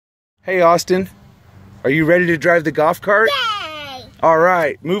Hey, Austin. Are you ready to drive the golf cart? Yay! All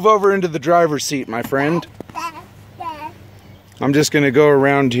right. Move over into the driver's seat, my friend. I'm just going to go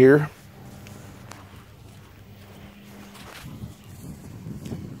around here.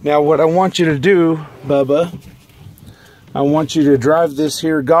 Now, what I want you to do, Bubba, I want you to drive this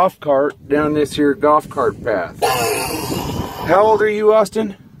here golf cart down this here golf cart path. How old are you,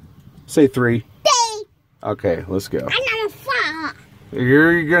 Austin? Say 3. 3. Okay, let's go. I'm 4.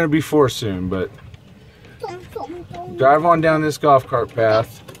 You're going to be 4 soon, but drive on down this golf cart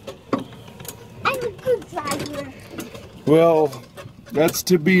path. I'm a good driver. Well, that's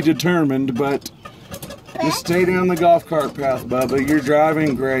to be determined, but just stay down the golf cart path, Bubba. You're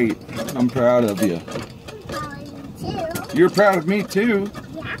driving great. I'm proud of you. You're proud of me, too.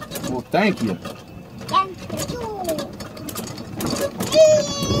 Yeah. Well, thank you. Thank you.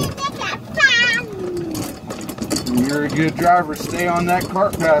 You're a good driver. Stay on that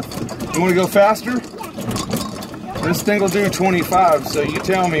cart path. You want to go faster? This thing will do 25, so you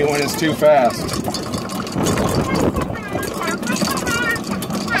tell me when it's too fast.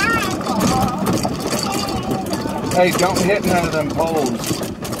 Hey, don't hit none of them poles.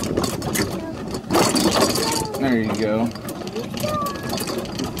 There you go.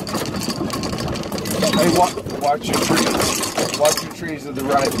 Hey, watch your trees. Watch your trees to the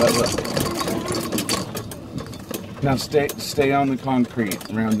right, Bubba. Now stay on the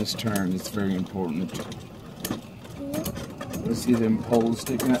concrete around this turn. It's very important. Let's see them poles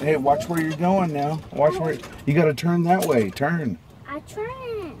sticking out. Hey, watch where you're going now. Watch where you got to turn that way. Turn. I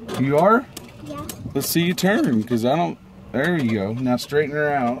turn. You are? Yeah. Let's see you turn, because I don't. There you go. Now straighten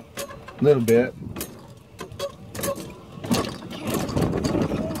her out a little bit.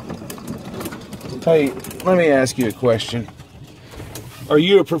 Hey, let me ask you a question. Are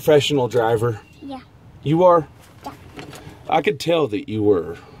you a professional driver? Yeah. You are? Yeah. I could tell that you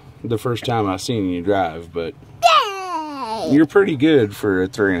were the first time I seen you drive, but Yay! you're pretty good for a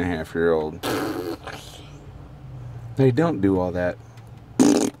 3.5-year-old. Hey, don't do all that.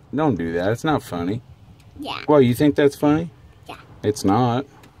 Don't do that. It's not funny. Yeah. Well, you think that's funny? Yeah. It's not.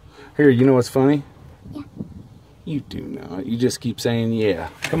 Here, you know what's funny? Yeah. You do not. You just keep saying yeah.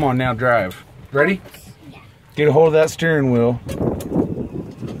 Come on now, drive. Ready? Yeah. Get a hold of that steering wheel.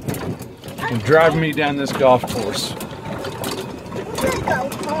 And drive me down this golf course. We're gonna go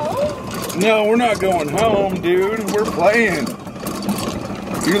home. No, we're not going home, dude. We're playing.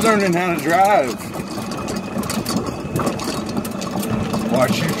 You're learning how to drive.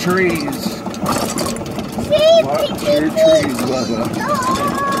 Watch your trees. Watch your trees, Bubba.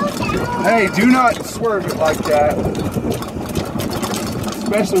 Hey, do not swerve it like that.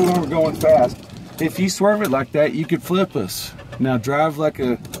 Especially when we're going fast. If you swerve it like that, you could flip us. Now drive like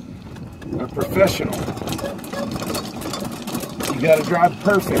a professional. You gotta drive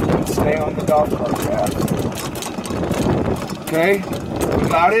perfect and stay on the golf cart path. Okay? You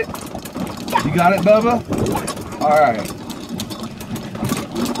got it? You got it, Bubba? Alright.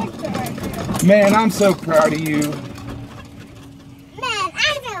 Man, I'm so proud of you. Man, I'm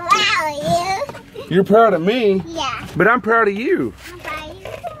so proud of you. You're proud of me? Yeah. But I'm proud of you. I'm proud of you.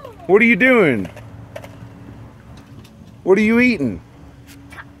 What are you doing? What are you eating?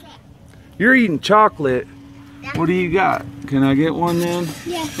 Chocolate. You're eating chocolate. What do you got? Can I get one then?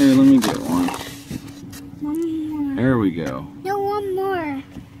 Yeah. Here, let me get one. One more. There we go. No, one more.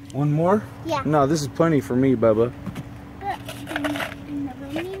 One more? Yeah. No, this is plenty for me, Bubba.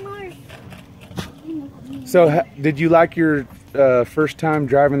 So, did you like your first time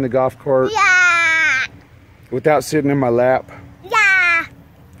driving the golf cart Yeah. without sitting in my lap? Yeah.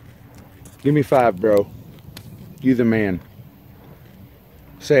 Give me 5, bro. You the man.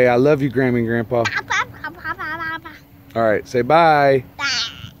 Say, I love you, Grammy and Grandpa. All right, say bye. Bye.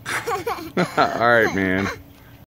 All right, man.